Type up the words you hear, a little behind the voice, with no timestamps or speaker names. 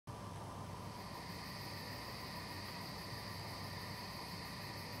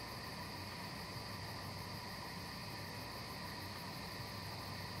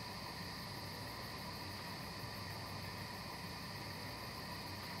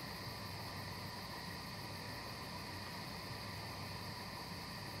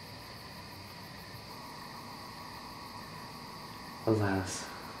Alas,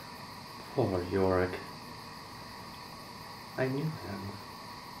 poor Yorick. I knew him.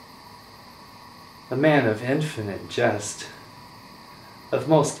 A man of infinite jest, of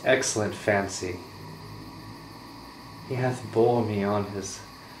most excellent fancy. He hath bore me on his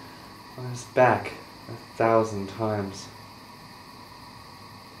back 1,000 times.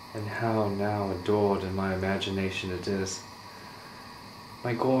 And how now adored in my imagination it is.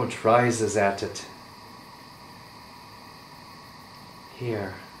 My gorge rises at it.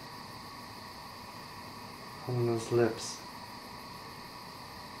 Here, on those lips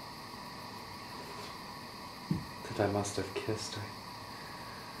that I must have kissed,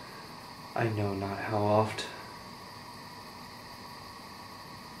 I know not how oft.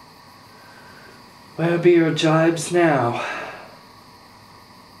 Where be your jibes now?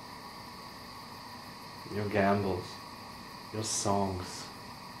 Your gambols, your songs,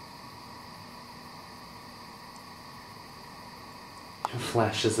 your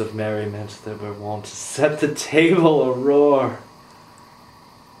flashes of merriment that were wont to set the table a-roar.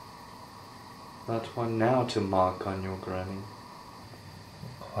 Not one now to mock on your grinning.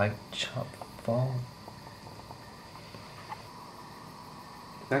 Quite chop full.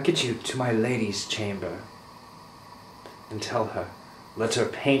 Now get you to my lady's chamber, and tell her, let her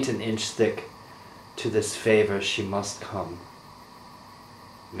paint an inch thick, to this favor she must come.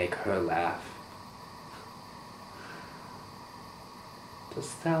 Make her laugh.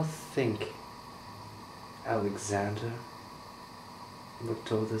 Dost thou think Alexander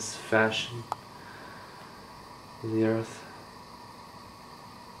looked o'er this fashion of the earth?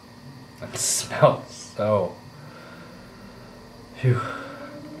 That smells so. Phew.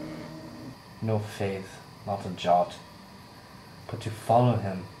 No faith, not a jot, but to follow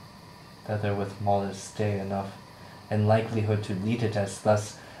him thither with modest stay enough, and likelihood to lead it as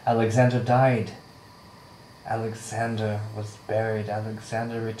thus Alexander died. Alexander was buried,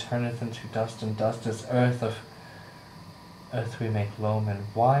 Alexander returneth into dust, and dust is earth, of earth we make loam, and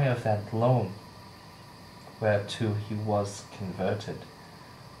why of that loam whereto he was converted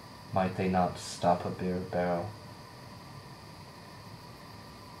might they not stop a beer barrel?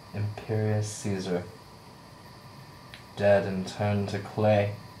 Imperious Caesar, dead and turned to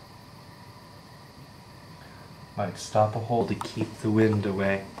clay, might stop a hole to keep the wind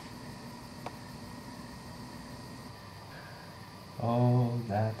away. Oh,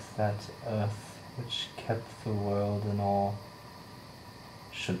 that earth which kept the world in awe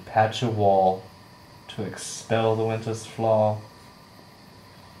should patch a wall to expel the winter's flaw.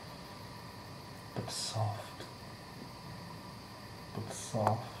 But soft,